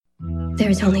There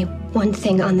is only one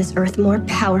thing on this earth more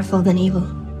powerful than evil,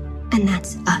 and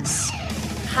that's us.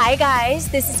 Hi guys,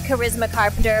 this is Charisma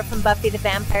Carpenter from Buffy the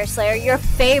Vampire Slayer, your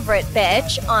favorite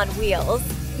bitch on wheels.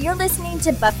 You're listening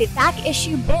to Buffy Back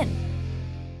Issue Bin.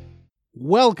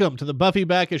 Welcome to the Buffy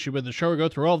Back Issue Bin, the show where we go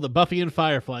through all of the Buffy and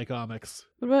Firefly comics.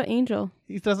 What about Angel?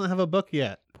 He doesn't have a book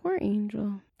yet. Poor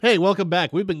Angel. Hey, welcome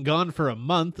back. We've been gone for a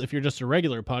month if you're just a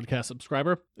regular podcast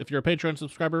subscriber. If you're a Patreon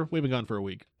subscriber, we've been gone for a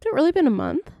week. Has it really been a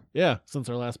month? Yeah, since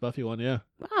our last Buffy one, yeah.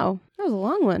 Wow, that was a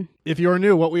long one. If you're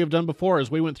new, what we have done before is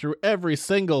we went through every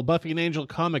single Buffy and Angel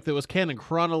comic that was canon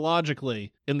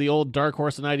chronologically in the old Dark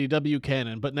Horse and IDW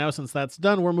canon, but now since that's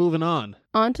done, we're moving on.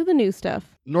 On to the new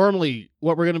stuff. Normally,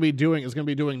 what we're going to be doing is going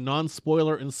to be doing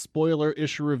non-spoiler and spoiler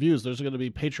issue reviews. There's going to be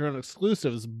Patreon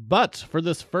exclusives, but for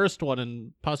this first one,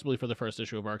 and possibly for the first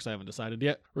issue of ARCs, I haven't decided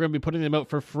yet, we're going to be putting them out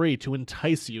for free to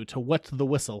entice you to wet the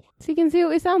whistle. So you can see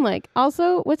what we sound like.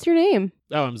 Also, what's your name?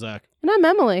 Oh, I'm Zach. And I'm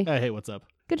Emily. Hey, what's up?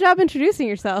 Good job introducing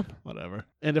yourself. Whatever.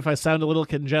 And if I sound a little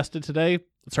congested today,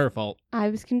 it's her fault. I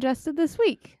was congested this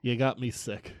week. You got me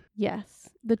sick. Yes.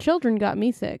 The children got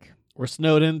me sick. We're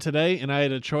snowed in today, and I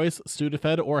had a choice,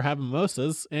 Sudafed or have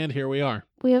mimosas, and here we are.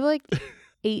 We have like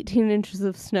 18 inches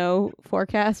of snow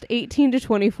forecast, 18 to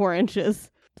 24 inches.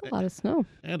 It's a lot of snow.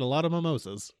 And a lot of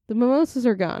mimosas. The mimosas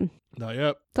are gone. Not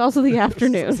yet. It's also the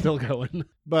afternoon. Still going.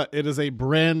 But it is a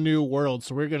brand new world,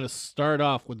 so we're going to start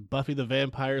off with Buffy the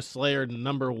Vampire Slayer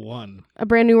 #1. A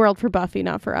brand new world for Buffy,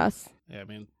 not for us. Yeah, I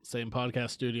mean, same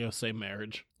podcast studio, same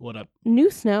marriage. What up?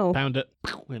 New snow. Pound it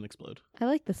and explode. I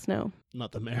like the snow.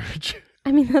 Not the marriage.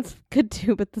 I mean, that's good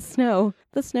too, but the snow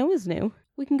is new.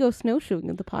 We can go snowshoeing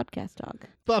with the podcast dog.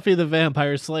 Buffy the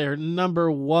Vampire Slayer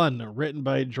 #1, written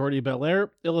by Jordi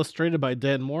Belair, illustrated by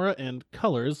Dan Mora, and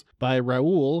colors by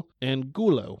Raul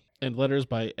Angulo, and letters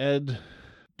by Ed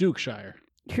Dukeshire.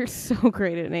 You're so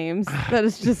great at names. That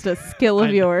is just a skill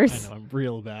of yours. I know, I'm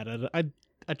real bad at it.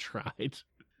 I tried.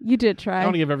 You did try. I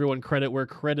want to give everyone credit where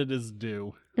credit is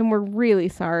due. And we're really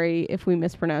sorry if we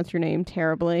mispronounce your name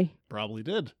terribly. Probably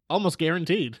did. Almost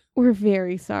guaranteed. We're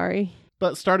very sorry.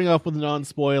 But starting off with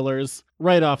non-spoilers,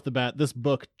 right off the bat, this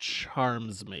book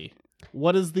charms me.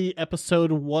 What is the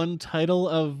episode 1 title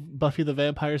of Buffy the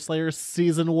Vampire Slayer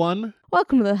Season 1?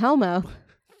 Welcome to the Hellmouth.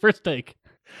 First take.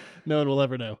 No one will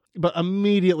ever know. But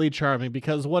immediately charming,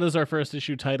 because what is our first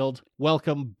issue titled?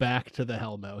 Welcome back to the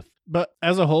Hellmouth. But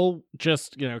as a whole,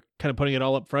 just, kind of putting it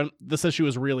all up front, this issue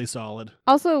is really solid.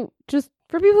 Also, just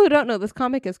for people who don't know, this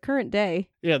comic is current day.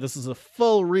 Yeah, this is a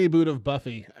full reboot of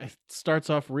Buffy. It starts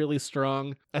off really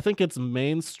strong. I think its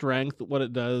main strength, what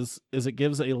it does, is it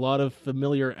gives a lot of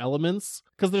familiar elements,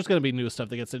 because there's going to be new stuff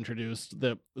that gets introduced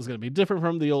that is going to be different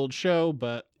from the old show,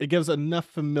 but it gives enough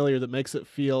familiar that makes it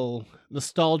feel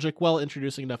nostalgic while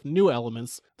introducing enough new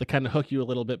elements that kind of hook you a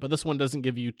little bit, but this one doesn't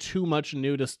give you too much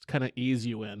new to kind of ease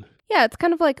you in. Yeah, it's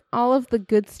kind of like all of the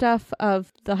good stuff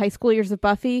of the high school years of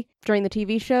Buffy during the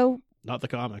TV show. Not the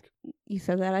comic. You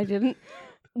said that, I didn't.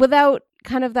 Without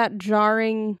kind of that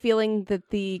jarring feeling that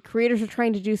the creators are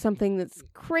trying to do something that's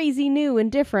crazy new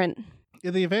and different.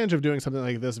 Yeah, the advantage of doing something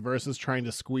like this versus trying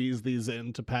to squeeze these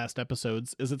into past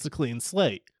episodes is it's a clean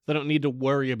slate. They don't need to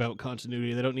worry about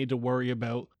continuity. They don't need to worry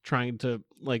about trying to,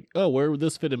 where would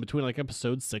this fit in between,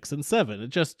 episodes 6 and 7? It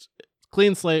just,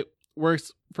 clean slate,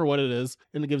 works for what it is,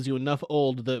 and it gives you enough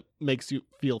old that makes you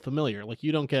feel familiar.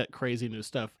 You don't get crazy new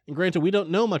stuff. And granted, we don't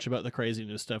know much about the crazy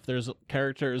new stuff. There's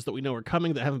characters that we know are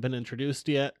coming that haven't been introduced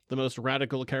yet. The most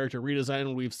radical character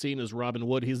redesign we've seen is Robin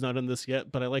Wood. He's not in this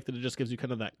yet, but I like that it just gives you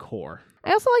kind of that core.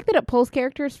 I also like that it pulls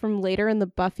characters from later in the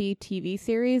Buffy TV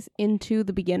series into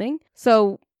the beginning.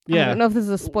 So yeah. I don't know if this is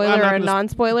a spoiler or a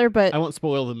non-spoiler, but I won't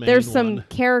spoil the main there's some one.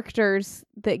 Characters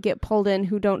that get pulled in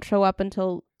who don't show up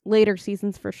until later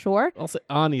seasons for sure. I'll say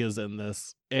Anya's in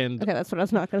this. And okay, that's what I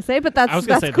was not going to say, but that's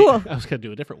cool. I was going to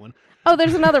do a different one. Oh,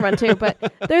 there's another one too,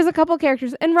 but there's a couple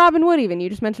characters, and Robin Wood even. You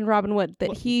just mentioned Robin Wood,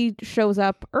 that he shows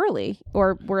up early,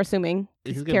 or we're assuming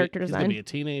his character design. He's going to be a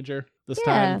teenager this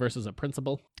time versus a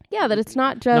principal. Yeah, that it's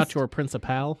not just... Not your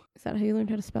principal. Is that how you learned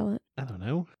how to spell it? I don't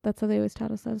know. That's how they always taught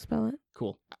us how to spell it.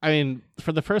 Cool. I mean,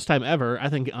 for the first time ever, I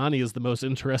think Anya is the most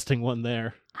interesting one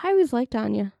there. I always liked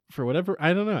Anya. For whatever...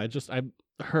 I don't know.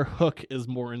 Her hook is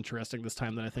more interesting this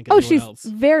time than I think anyone else. Oh,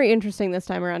 she's very interesting this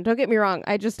time around. Don't get me wrong.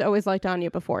 I just always liked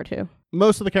Anya before, too.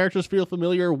 Most of the characters feel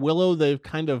familiar. Willow, they've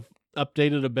kind of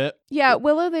updated a bit. Yeah,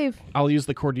 Willow, they've... I'll use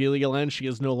the Cordelia lens. She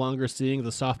is no longer seeing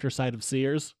the softer side of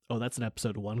Sears. Oh, that's an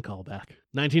episode 1 callback.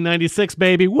 1996,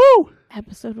 baby. Woo!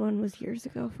 Episode 1 was years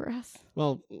ago for us.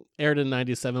 Well, aired in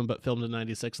 97, but filmed in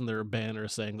 96, and there are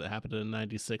banners saying that happened in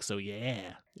 96, so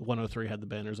yeah. 103 had the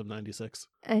banners of 96.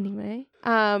 Anyway,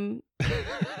 I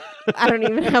don't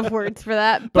even have words for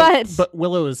that, but... But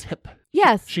Willow is hip.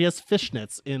 Yes. She has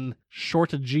fishnets in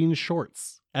short jean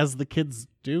shorts, as the kids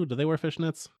do. Do they wear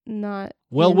fishnets? Not...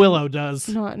 Willow does.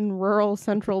 Not in rural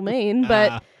central Maine,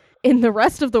 but... In the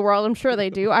rest of the world, I'm sure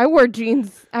they do. I wore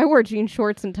jean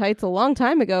shorts and tights a long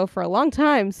time ago for a long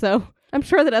time, so I'm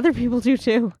sure that other people do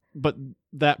too. But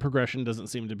that progression doesn't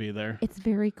seem to be there. It's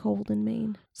very cold in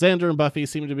Maine. Xander and Buffy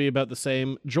seem to be about the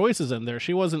same. Joyce is in there.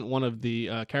 She wasn't one of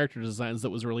the character designs that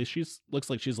was released. She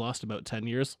looks like she's lost about 10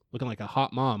 years, looking like a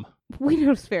hot mom. We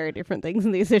noticed very different things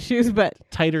in these issues, but...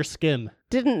 Tighter skin.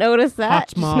 Didn't notice that. Hot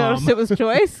Just mom. noticed it was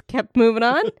Joyce. Kept moving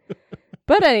on.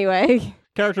 But anyway...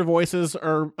 Character voices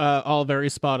are all very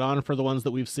spot on for the ones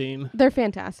that we've seen. They're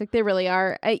fantastic. They really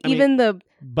are.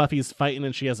 Buffy's fighting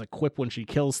and she has a quip when she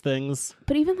kills things.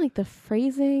 But even like the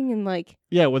phrasing and like...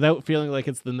 Yeah, without feeling like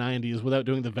it's the 90s, without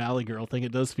doing the Valley Girl thing,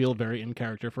 it does feel very in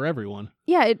character for everyone.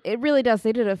 Yeah, it really does.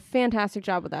 They did a fantastic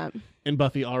job with that. And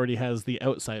Buffy already has the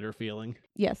outsider feeling.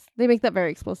 Yes, they make that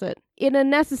very explicit. In a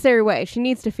necessary way. She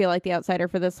needs to feel like the outsider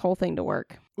for this whole thing to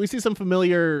work. We see some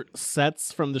familiar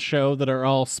sets from the show that are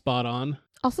all spot on.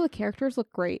 Also, the characters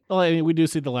look great. Well, I mean, we do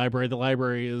see the library. The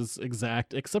library is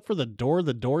exact, except for the door.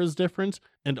 The door is different.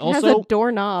 And It also... has a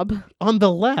doorknob. On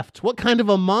the left. What kind of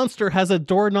a monster has a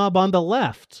doorknob on the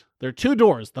left? There are 2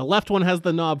 doors. The left one has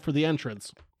the knob for the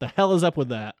entrance. The hell is up with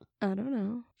that? I don't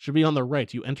know. Should be on the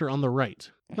right. You enter on the right,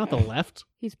 not the left.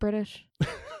 He's British.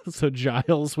 So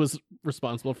Giles was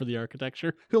responsible for the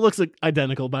architecture, who looks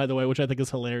identical, by the way, which I think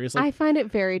is hilarious. I find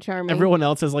it very charming. Everyone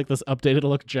else has like this updated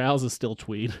look. Giles is still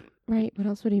tweed. Right. What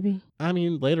else would he be? I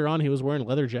mean, later on, he was wearing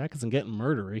leather jackets and getting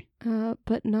murdery.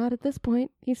 But not at this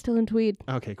point. He's still in tweed.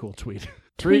 Okay, cool. Tweed.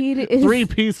 Tweed is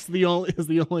 3-piece is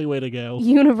the only way to go.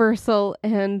 Universal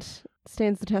and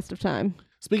stands the test of time.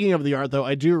 Speaking of the art, though,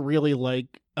 I do really like,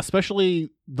 especially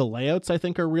the layouts, I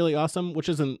think are really awesome, which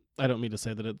isn't, I don't mean to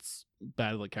say that it's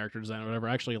bad, like character design or whatever.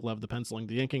 I actually love the penciling,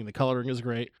 the inking, the coloring is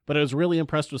great, but I was really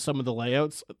impressed with some of the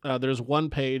layouts. There's one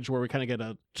page where we kind of get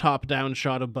a top-down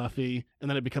shot of Buffy, and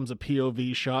then it becomes a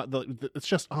POV shot. It's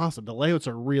just awesome. The layouts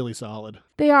are really solid.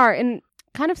 They are, and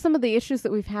kind of some of the issues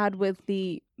that we've had with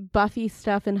the Buffy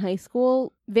stuff in high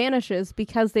school vanishes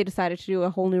because they decided to do a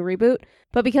whole new reboot.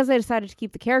 But because they decided to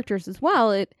keep the characters as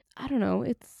well, I don't know,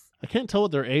 I can't tell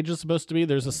what their age is supposed to be.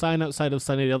 There's a sign outside of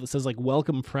Sunnydale that says, like,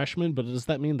 welcome freshmen, but does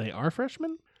that mean they are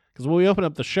freshmen? Because when we open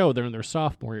up the show, they're in their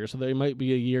sophomore year, so they might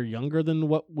be a year younger than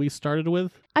what we started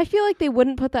with. I feel like they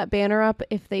wouldn't put that banner up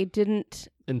if they didn't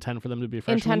intend for them to be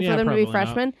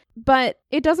freshmen. But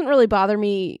it doesn't really bother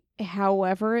me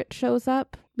however it shows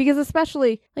up. Because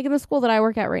especially, like in the school that I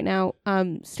work at right now,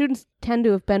 students tend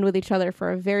to have been with each other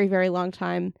for a very, very long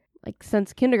time, like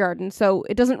since kindergarten. So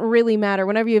it doesn't really matter.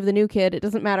 Whenever you have the new kid, it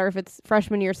doesn't matter if it's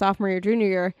freshman year, sophomore year, junior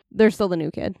year, they're still the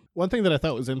new kid. One thing that I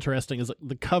thought was interesting is like,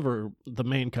 the cover, the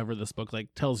main cover of this book, like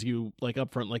tells you like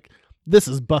up front, like, this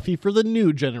is Buffy for the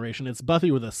new generation. It's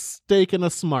Buffy with a steak and a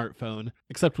smartphone.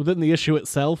 Except within the issue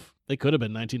itself, it could have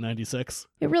been 1996.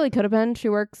 It really could have been. She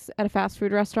works at a fast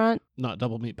food restaurant. Not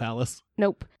Double Meat Palace.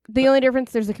 Nope. The only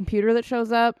difference, there's a computer that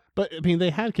shows up. But, I mean,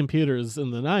 they had computers in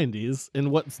the 90s,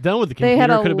 and what's done with the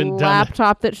computer could have been done. They had a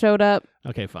laptop that showed up.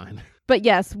 Okay, fine. But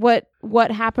yes, what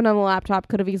happened on the laptop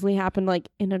could have easily happened, like,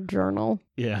 in a journal.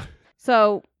 Yeah.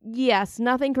 So, yes,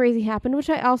 nothing crazy happened, which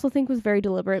I also think was very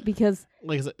deliberate because...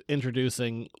 Like,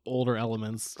 introducing older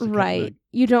elements. Right.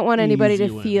 You don't want anybody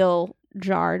to feel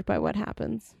jarred by what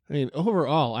happens. I mean,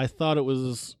 overall, I thought it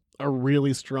was a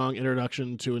really strong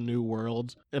introduction to a new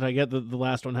world. And I get that the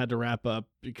last one had to wrap up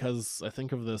because I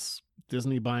think of this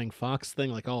Disney buying Fox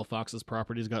thing, like all Fox's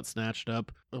properties got snatched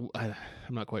up. I'm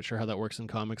not quite sure how that works in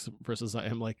comics versus I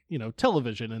am like,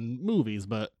 television and movies,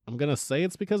 but I'm going to say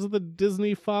it's because of the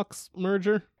Disney-Fox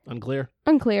merger. Unclear.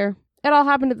 It all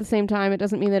happened at the same time. It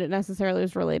doesn't mean that it necessarily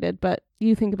was related, but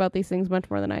you think about these things much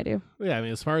more than I do. Yeah, I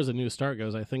mean, as far as a new start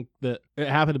goes, I think that it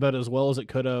happened about as well as it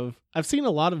could have. I've seen a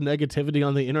lot of negativity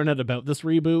on the internet about this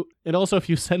reboot. And also, if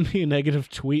you send me a negative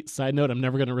tweet, side note, I'm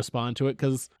never going to respond to it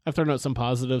because I've thrown out some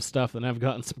positive stuff and I've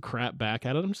gotten some crap back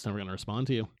at it. I'm just never going to respond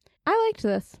to you. I liked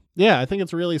this. Yeah, I think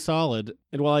it's really solid.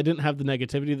 And while I didn't have the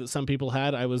negativity that some people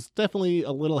had, I was definitely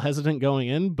a little hesitant going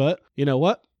in. But you know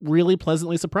what? Really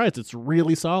pleasantly surprised. It's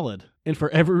really solid. And for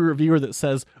every reviewer that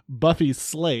says Buffy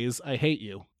slays, I hate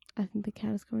you. I think the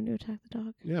cat is going to attack the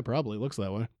dog. Yeah, probably. Looks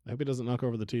that way. I hope he doesn't knock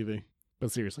over the TV.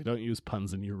 But seriously, don't use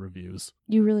puns in your reviews.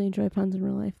 You really enjoy puns in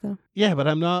real life, though. Yeah, but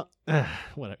I'm not...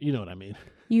 whatever. You know what I mean.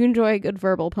 You enjoy a good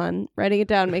verbal pun. Writing it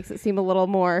down makes it seem a little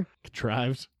more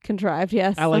Contrived,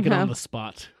 yes. I like somehow. it on the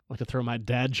spot. I like to throw my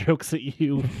dad jokes at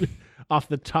you off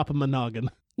the top of my noggin.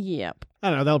 Yep. I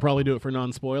don't know. That'll probably do it for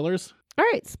non-spoilers. All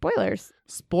right, spoilers.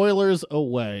 Spoilers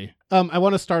away. I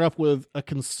want to start off with a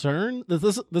concern.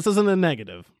 This isn't a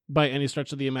negative by any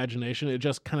stretch of the imagination. It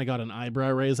just kind of got an eyebrow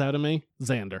raise out of me.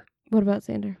 Xander. What about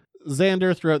Xander?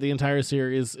 Xander throughout the entire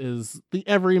series is the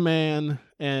everyman,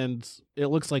 and it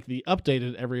looks like the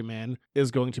updated everyman is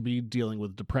going to be dealing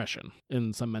with depression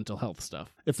and some mental health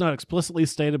stuff. It's not explicitly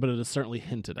stated, but it is certainly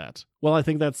hinted at. Well, I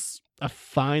think that's a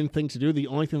fine thing to do. The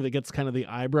only thing that gets kind of the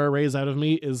eyebrow raise out of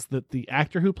me is that the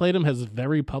actor who played him has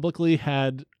very publicly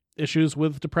had issues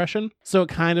with depression, so it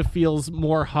kind of feels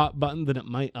more hot button than it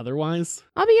might otherwise.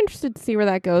 I'll be interested to see where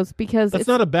that goes because That's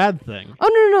not a bad thing.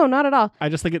 Oh, no, not at all. I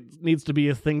just think it needs to be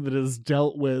a thing that is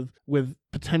dealt with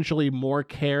potentially more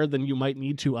care than you might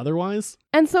need to otherwise.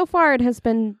 And so far it has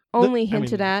been only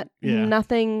hinted at. Yeah.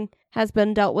 Nothing has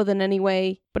been dealt with in any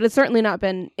way, but it's certainly not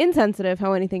been insensitive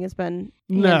how anything has been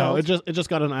handled. No, it just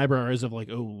got an eyebrow raise of like,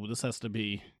 oh, this has to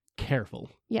be careful.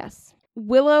 Yes.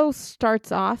 Willow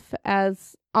starts off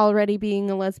as already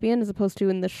being a lesbian as opposed to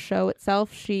in the show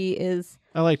itself. She is...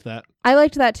 I liked that. I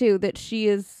liked that too, that she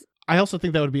is... I also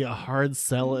think that would be a hard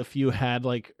sell if you had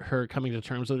like her coming to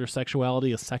terms with her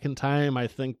sexuality a second time. I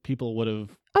think people would have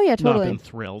Oh yeah, totally. not been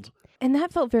thrilled. And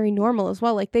that felt very normal as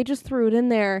well. Like they just threw it in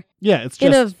there Yeah, it's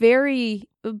just... in a very...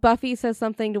 Buffy says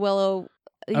something to Willow...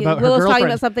 About her Willow's talking girlfriend.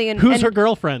 about something Who's and her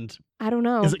girlfriend? I don't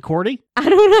know. Is it Cordy? I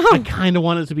don't I know. kind of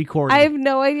want it to be Cordy. I have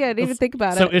no idea. I didn't even think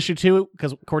about So it. issue 2,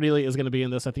 because Cordelia is going to be in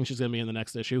this. I think she's going to be in the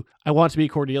next issue. I want it to be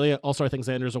Cordelia. Also, I think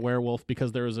Xander's a werewolf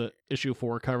because there was a issue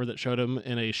 4 cover that showed him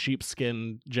in a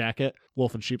sheepskin jacket,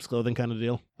 wolf in sheep's clothing kind of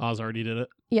deal. Oz already did it.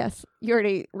 Yes, you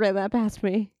already read that past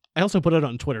me. I also put it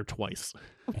on Twitter twice.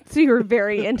 So you were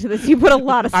very into this. You put a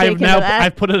lot of stake into that.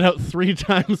 I've put it out 3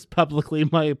 times publicly.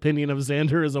 My opinion of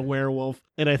Xander is a werewolf,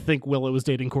 and I think Willow is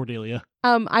dating Cordelia.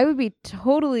 I would be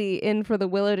totally in for the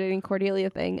Willow dating Cordelia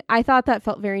thing. I thought that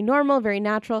felt very normal, very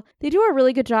natural. They do a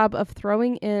really good job of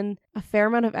throwing in a fair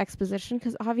amount of exposition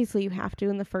because obviously you have to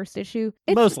in the first issue.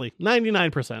 Mostly,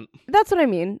 99%. That's what I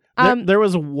mean. There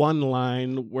was one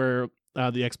line where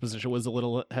the exposition was a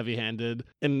little heavy-handed,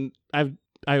 and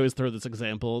I always throw this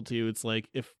example to you. It's like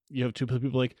if you have 2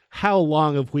 people like, how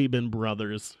long have we been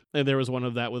brothers? And there was one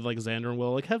of that with like Xander and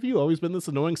Will. Like, have you always been this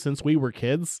annoying since we were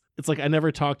kids? It's like, I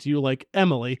never talked to you like,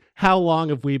 Emily, how long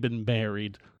have we been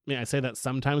married? I mean, I say that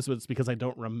sometimes, but it's because I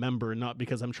don't remember, not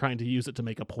because I'm trying to use it to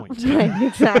make a point. Right,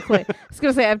 exactly. I was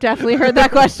going to say, I've definitely heard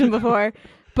that question before,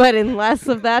 but in less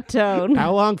of that tone.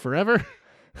 How long? Forever?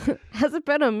 Has it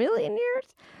been 1,000,000 years?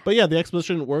 But yeah, the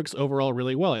exposition works overall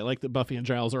really well. I like that Buffy and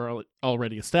Giles are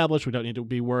already established. We don't need to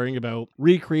be worrying about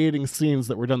recreating scenes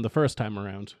that were done the first time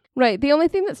around. Right. The only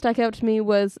thing that stuck out to me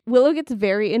was Willow gets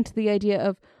very into the idea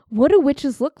of what do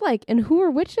witches look like and who are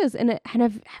witches? And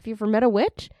have you ever met a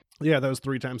witch? Yeah, that was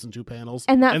 3 times in 2 panels.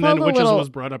 And that then felt a witches little was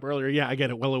brought up earlier. Yeah, I get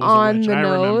it. Willow was on a witch. the I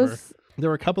remember. nose. There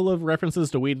were a couple of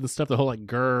references to weed and stuff. The whole like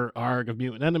Grr arg of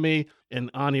Mutant Enemy, and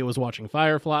Anya was watching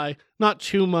Firefly. Not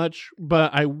too much,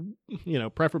 but I,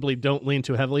 preferably don't lean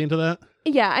too heavily into that.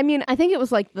 Yeah, I mean, I think it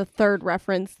was like the 3rd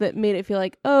reference that made it feel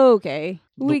like, oh, okay,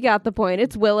 we got the point.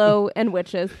 It's Willow and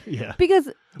witches. Yeah. Because,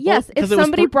 yes, if 'cause it was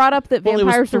somebody brought up that Well, it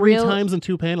vampires was are 3 real... times in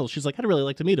 2 panels. She's like, I'd really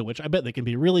like to meet a witch. I bet they can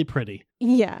be really pretty.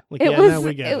 Yeah. Like, now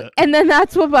we get it. And then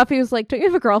that's what Buffy was like, don't you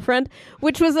have a girlfriend?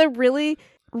 Which was a really,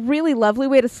 really lovely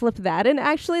way to slip that in,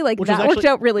 actually. Like, that worked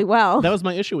out really well. That was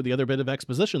my issue with the other bit of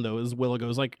exposition, though, is Willow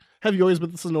goes like, have you always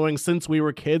been this annoying since we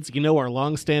were kids? You know our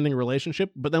long-standing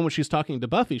relationship? But then when she's talking to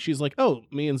Buffy, she's like, oh,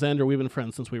 me and Xander, we've been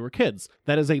friends since we were kids.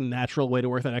 That is a natural way to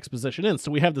work that exposition in.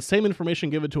 So we have the same information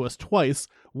given to us twice,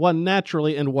 one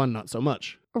naturally and one not so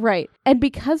much. Right. And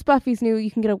because Buffy's new, you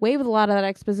can get away with a lot of that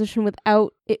exposition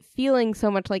without it feeling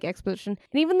so much like exposition.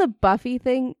 And even the Buffy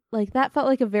thing, like, that felt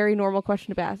like a very normal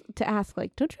question to ask,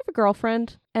 like, don't you have a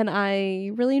girlfriend? And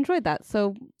I really enjoyed that.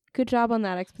 So good job on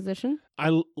that exposition.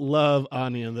 I love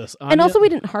Anya in this. And also we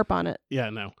didn't harp on it. Yeah,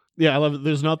 no. Yeah, I love it.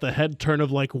 There's not the head turn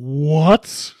of like,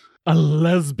 what? A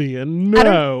lesbian?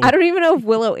 No. I don't even know if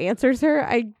Willow answers her.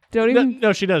 I don't even...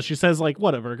 No, she does. She says, like,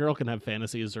 whatever, a girl can have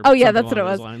fantasies or oh, yeah, something that's what it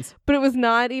along was. those lines. But it was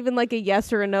not even like a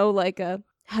yes or a no, like a,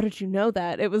 how did you know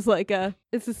that? It was like a,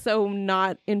 this is so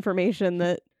not information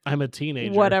that... I'm a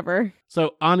teenager. Whatever.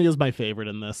 So Anya's my favorite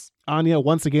in this. Anya,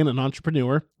 once again, an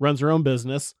entrepreneur, runs her own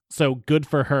business. So good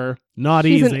for her. Not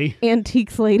She's easy. an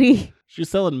antiques lady. She's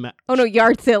selling Oh no,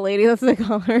 yard sale lady, that's what they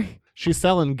call her. she's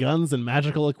selling guns and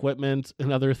magical equipment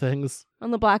and other things.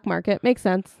 On the black market. Makes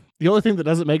sense. The only thing that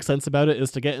doesn't make sense about it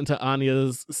is to get into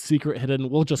Anya's secret hidden,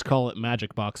 we'll just call it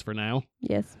magic box for now,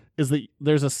 Yes. is that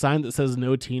there's a sign that says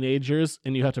no teenagers,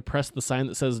 and you have to press the sign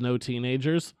that says no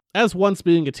teenagers. As once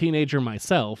being a teenager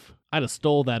myself, I'd have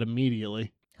stole that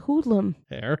immediately. Hoodlum.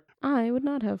 There. I would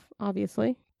not have,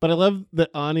 obviously. But I love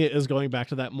that Anya is going back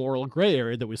to that moral gray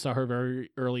area that we saw her very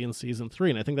early in season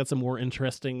 3, and I think that's a more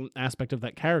interesting aspect of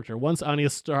that character. Once Anya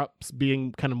stops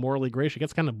being kind of morally gray, she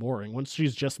gets kind of boring. Once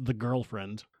she's just the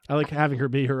girlfriend, I like having her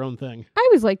be her own thing. I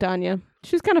always liked Anya.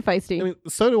 She was kind of feisty. I mean,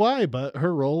 so do I, but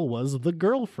her role was the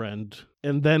girlfriend.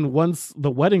 And then once the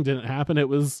wedding didn't happen, it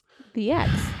was, The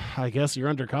ex. I guess you're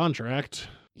under contract.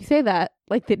 You say that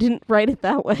like they didn't write it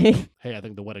that way. Hey, I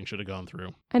think the wedding should have gone through.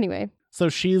 Anyway. So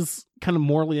she's kind of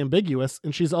morally ambiguous,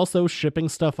 and she's also shipping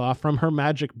stuff off from her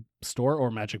magic store, or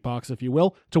magic box, if you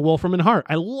will, to Wolfram and Hart.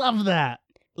 I love that.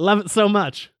 Love it so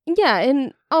much. Yeah,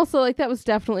 and also like that was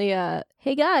definitely a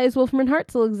hey guys, Wolfram and Hart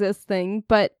still exists thing,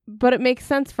 but it makes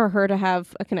sense for her to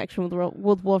have a connection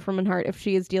with Wolfram and Hart if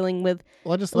she is dealing with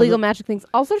Well, I just illegal love magic things.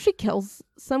 Also, she kills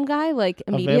some guy like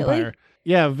a immediately. vampire.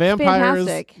 Yeah, vampires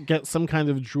fantastic. get some kind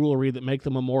of jewelry that make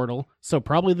them immortal. So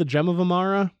probably the Gem of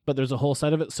Amara, but there's a whole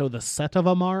set of it. So the Set of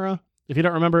Amara. If you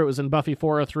don't remember, it was in Buffy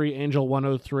 403, Angel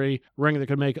 103, ring that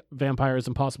could make vampires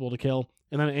impossible to kill.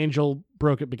 And then Angel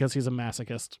broke it because he's a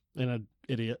masochist and an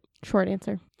idiot. Short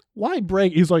answer. Why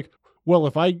break? He's like, well,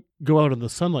 if I go out in the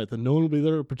sunlight, then no one will be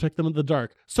there to protect them in the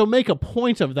dark. So make a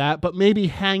point of that, but maybe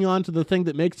hang on to the thing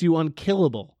that makes you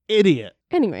unkillable. Idiot.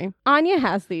 Anyway, Anya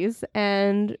has these,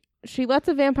 and she lets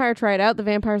a vampire try it out. The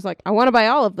vampire's like, I want to buy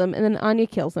all of them, and then Anya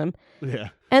kills him. Yeah.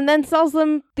 And then sells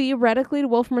them theoretically to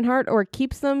Wolfram and Hart, or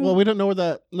keeps them. Well, we don't know where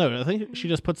that... No, I think she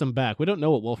just puts them back. We don't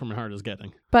know what Wolfram and Hart is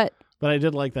getting. But I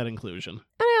did like that inclusion. And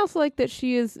I also like that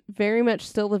she is very much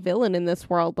still the villain in this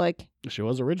world. Like, She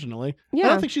was originally. I yeah,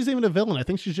 don't think she's even a villain. I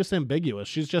think she's just ambiguous.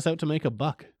 She's just out to make a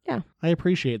buck. Yeah. I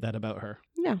appreciate that about her.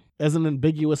 yeah. As an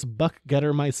ambiguous buck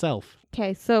getter myself.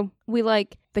 Okay, so we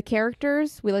like the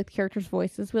characters. We like the characters'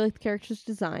 voices. We like the characters'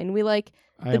 design. We like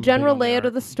I the am general big on layout art.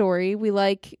 of the story. We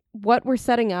like what we're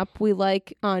setting up. We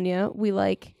like Anya. We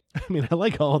like, I mean, I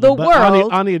like all of The them, but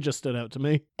world. Anya just stood out to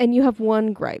me. and you have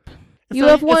one gripe. It's You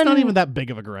not, have It's not one- even that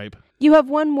big of a gripe. You have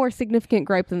one more significant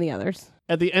gripe than the others.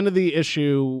 At the end of the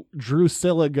issue,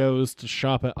 Drusilla goes to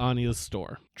shop at Anya's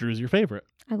store. Drew's your favorite.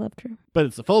 I love Drew. But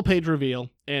it's a full page reveal,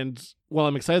 and while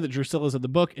I'm excited that Drusilla's in the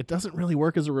book, it doesn't really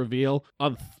work as a reveal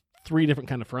on three different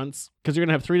kind of fronts, because you're going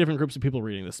to have three different groups of people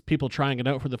reading this. People trying it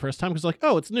out for the first time because like,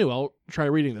 oh, it's new, I'll try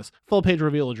reading this. Full page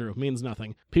reveal of Drew means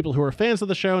nothing. People who are fans of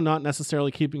the show, not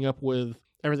necessarily keeping up with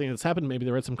everything that's happened, maybe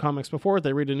they read some comics before,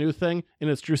 they read a new thing, and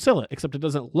it's Drusilla, except it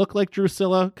doesn't look like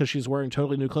Drusilla because she's wearing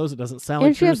totally new clothes. It doesn't sound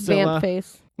And like she has Drusilla. vamp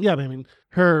face. Yeah, but I mean,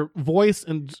 her voice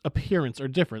and appearance are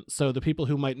different, so the people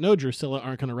who might know Drusilla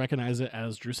aren't going to recognize it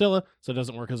as Drusilla, so it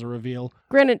doesn't work as a reveal.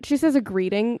 Granted, she says a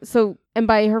greeting, so, and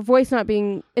by her voice not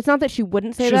being, it's not that she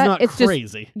wouldn't say She's that. not It's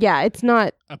crazy, just, yeah, it's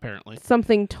not apparently.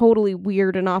 something totally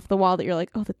weird and off the wall that you're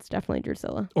like, oh, that's definitely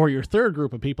Drusilla. Or your third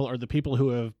group of people are the people who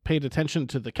have paid attention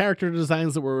to the character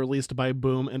designs that were released by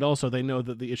Boom, and also they know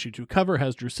that the issue 2 cover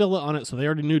has Drusilla on it, so they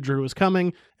already knew Drew was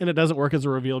coming, and it doesn't work as a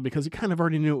reveal because you kind of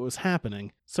already knew it was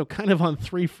happening. So kind of on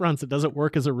three fronts, it doesn't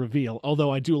work as a reveal,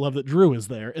 although I do love that Drew is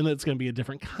there, and that it's going to be a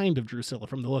different kind of Drusilla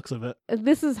from the looks of it.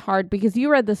 This is hard because you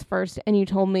read this first and you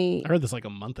told me, I heard this like a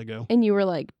month ago. and you were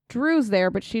like, Drew's there,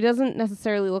 but she doesn't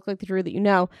necessarily look like the Drew that you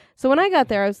know. So when I got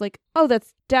there, I was like, oh,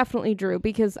 that's definitely Drew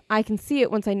because I can see it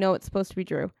once I know it's supposed to be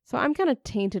Drew. So I'm kind of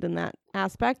tainted in that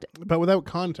aspect. But without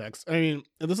context, I mean,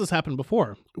 this has happened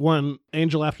before. When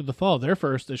Angel After the Fall, their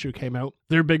first issue came out,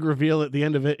 their big reveal at the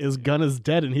end of it is Gunn is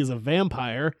dead and he's a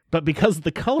vampire. But because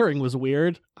the coloring was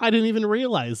weird, I didn't even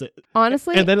realize it.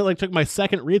 Honestly, And then it like took my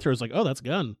second read through. I was like, oh, that's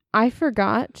Gunn. I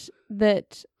forgot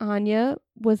that Anya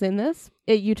was in this.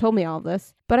 You told me all of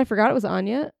this, but I forgot it was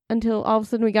Anya until all of a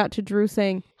sudden we got to Drew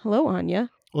saying, hello, Anya.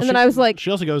 Well, And then I was like,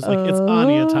 she also goes like, it's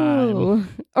Anya time. "Oh."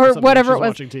 Or something whatever when it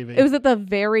was. she's watching TV. It was at the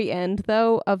very end,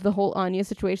 though, of the whole Anya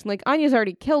situation. Like, Anya's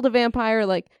already killed a vampire.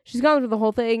 Like, she's gone through the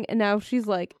whole thing. And now she's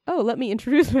like, oh, let me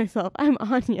introduce myself. I'm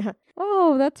Anya.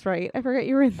 Oh, that's right. I forgot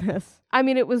you were in this. I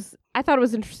mean, I thought it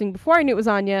was interesting before I knew it was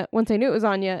Anya. Once I knew it was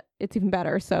Anya, it's even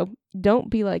better. So don't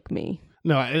be like me.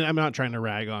 No, I'm not trying to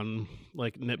rag on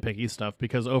like nitpicky stuff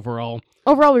because overall,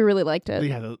 Overall, we really liked it.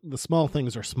 yeah, the small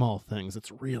things are small things.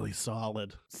 It's really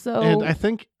solid. So, And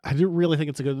I do really think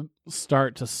it's a good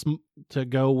start to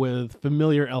go with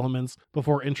familiar elements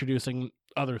before introducing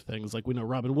other things. Like we know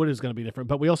Robin Hood is going to be different,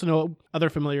 but we also know other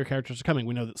familiar characters are coming.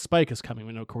 We know that Spike is coming.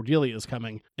 We know Cordelia is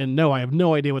coming. And no, I have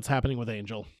no idea what's happening with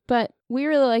Angel. But we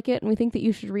really like it, and we think that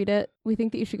you should read it. We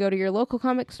think that you should go to your local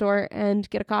comic store and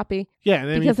get a copy. Yeah,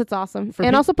 and because it's awesome.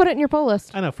 And also put it in your pull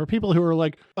list. I know, for people who are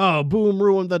like, oh, Boom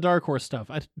ruined the Dark Horse stuff.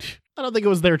 I don't think it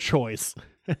was their choice.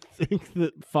 I think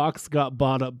that Fox got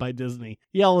bought up by Disney.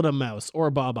 Yell at a mouse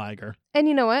or Bob Iger. And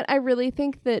you know what? I really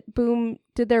think that Boom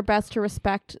did their best to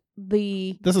respect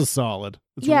the... This is solid.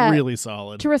 It's really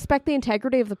solid. To respect the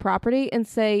integrity of the property and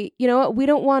say, you know what? We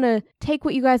don't want to take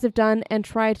what you guys have done and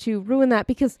try to ruin that,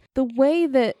 because the way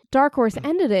that Dark Horse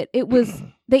ended it, it was...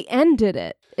 They ended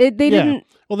it. They didn't...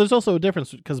 Well, there's also a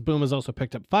difference because Boom has also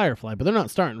picked up Firefly, but they're not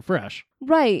starting fresh.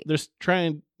 Right. They're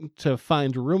trying to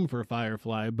find room for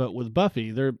Firefly, but with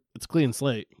Buffy, it's clean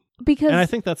slate. And I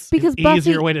think that's because an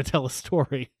easier way to tell a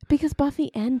story. Because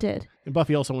Buffy ended. And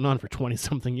Buffy also went on for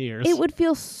 20-something years. It would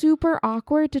feel super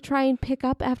awkward to try and pick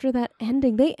up after that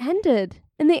ending. They ended.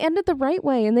 And they ended the right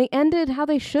way. And they ended how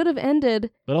they should have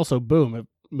ended. But also, Boom, it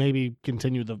maybe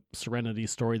continue the Serenity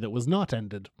story that was not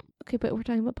ended. Okay, but we're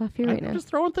talking about Buffy right now. I'm just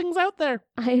throwing things out there.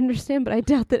 I understand, but I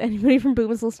doubt that anybody from Boom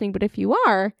is listening. But if you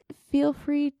are, feel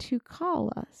free to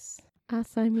call us.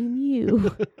 Us, I mean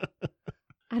you.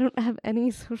 I don't have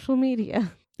any social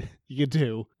media. You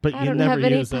do, but I you never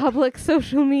use it. I don't have any public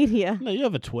social media. No, you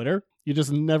have a Twitter. You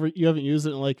haven't used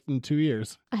it in 2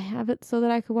 years. I have it so that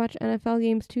I could watch NFL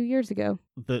games 2 years ago.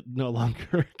 That no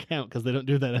longer count because they don't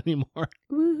do that anymore.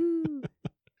 Woohoo.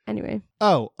 Anyway.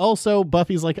 Oh, also,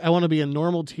 Buffy's like, I want to be a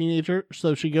normal teenager,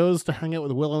 so she goes to hang out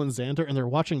with Willow and Xander, and they're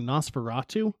watching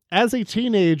Nosferatu. As a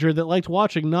teenager that liked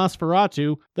watching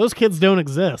Nosferatu, those kids don't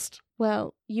exist.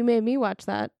 Well, you made me watch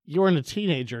that. You weren't a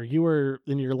teenager. You were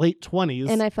in your late 20s.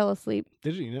 And I fell asleep.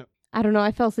 Did you? No. I don't know.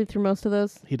 I fell asleep through most of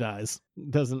those. He dies.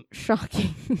 Doesn't.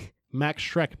 Shocking. Max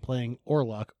Schreck playing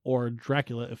Orlok, or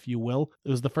Dracula, if you will. It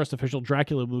was the first official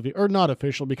Dracula movie, or not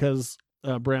official because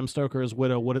Bram Stoker's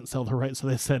widow wouldn't sell the rights, so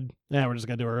they said, we're just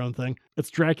going to do our own thing. It's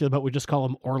Dracula, but we just call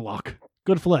him Orlok.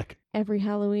 Good flick. Every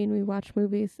Halloween we watch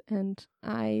movies, and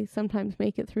I sometimes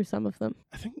make it through some of them.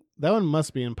 I think that one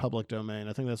must be in public domain.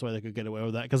 I think that's why they could get away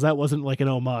with that, because that wasn't like an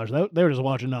homage. They were just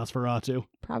watching Nosferatu.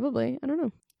 Probably. I don't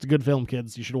know. It's a good film,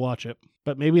 kids. You should watch it.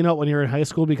 But maybe not when you're in high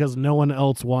school, because no one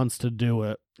else wants to do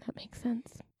it. That makes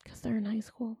sense, because they're in high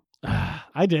school.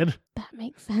 I did. That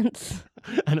makes sense.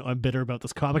 I know I'm bitter about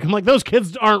this comic. I'm like, those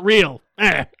kids aren't real.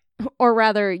 Or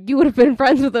rather, you would have been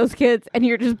friends with those kids, and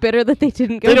you're just bitter that they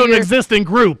didn't go. They don't exist in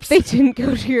groups. They didn't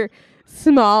go to your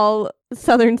small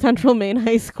Southern Central Maine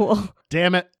high school.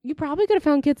 Damn it. You probably could have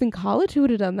found kids in college who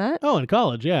would have done that. Oh, in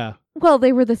college, yeah. Well,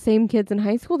 they were the same kids in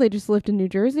high school. They just lived in New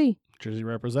Jersey. Jersey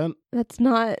represent. That's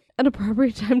not an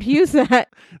appropriate time to use that.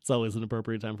 It's always an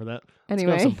appropriate time for that.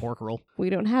 Anyway, let's go some pork roll.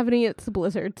 We don't have any. It's a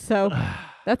blizzard, so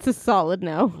that's a solid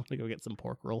no. I'm going to go get some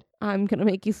pork roll. I'm going to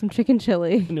make you some chicken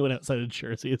chili. I knew it outside of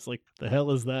Jersey. It's like, the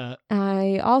hell is that?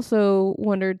 I also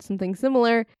wondered something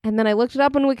similar, and then I looked it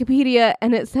up on Wikipedia,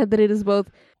 and it said that it is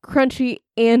both crunchy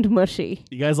and mushy.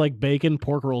 You guys like bacon?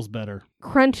 Pork roll's better.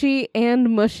 Crunchy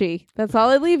and mushy. That's all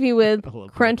I leave you with.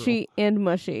 Crunchy and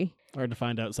mushy. Hard to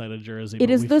find outside of Jersey. It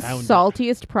is the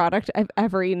saltiest product I've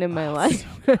ever eaten in my life. So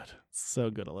good. So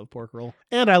good. I love pork roll.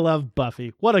 And I love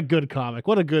Buffy. What a good comic.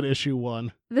 What a good issue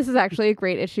 1. This is actually a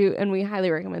great issue, and we highly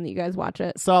recommend that you guys watch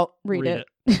it. Read it.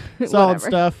 Solid Whatever.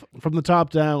 stuff from the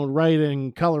top down,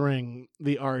 writing, coloring,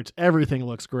 the art, everything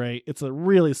looks great. It's a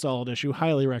really solid issue,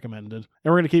 highly recommended.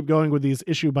 And we're going to keep going with these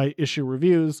issue by issue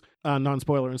reviews,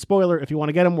 non-spoiler and spoiler. If you want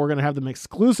to get them, we're going to have them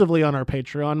exclusively on our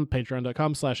Patreon,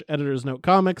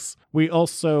 patreon.com/editorsnotecomics. We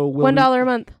also will $1 a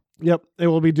month. Yep, they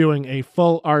will be doing a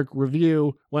full arc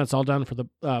review when it's all done for the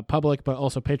public, but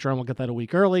also Patreon will get that a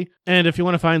week early. And if you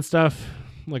want to find stuff,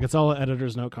 like, it's all at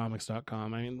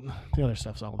editorsnotecomics.com. I mean, the other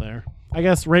stuff's all there. I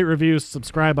guess rate, reviews,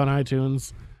 subscribe on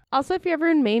iTunes. Also, if you're ever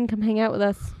in Maine, come hang out with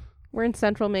us. We're in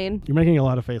Central Maine. You're making a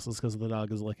lot of faces because the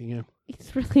dog is licking you.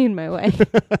 It's really in my way.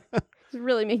 It's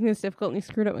really making this difficult, and you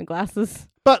screwed up my glasses.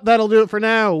 But that'll do it for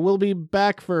now. We'll be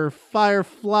back for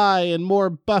Firefly and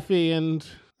more Buffy and,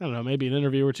 I don't know, maybe an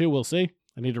interview or two. We'll see.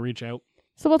 I need to reach out.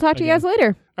 So we'll talk to you guys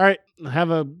later. All right.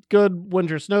 Have a good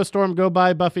winter snowstorm. Go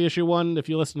buy Buffy issue 1. If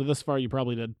you listened to this far, you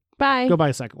probably did. Bye. Go buy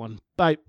a second one. Bye.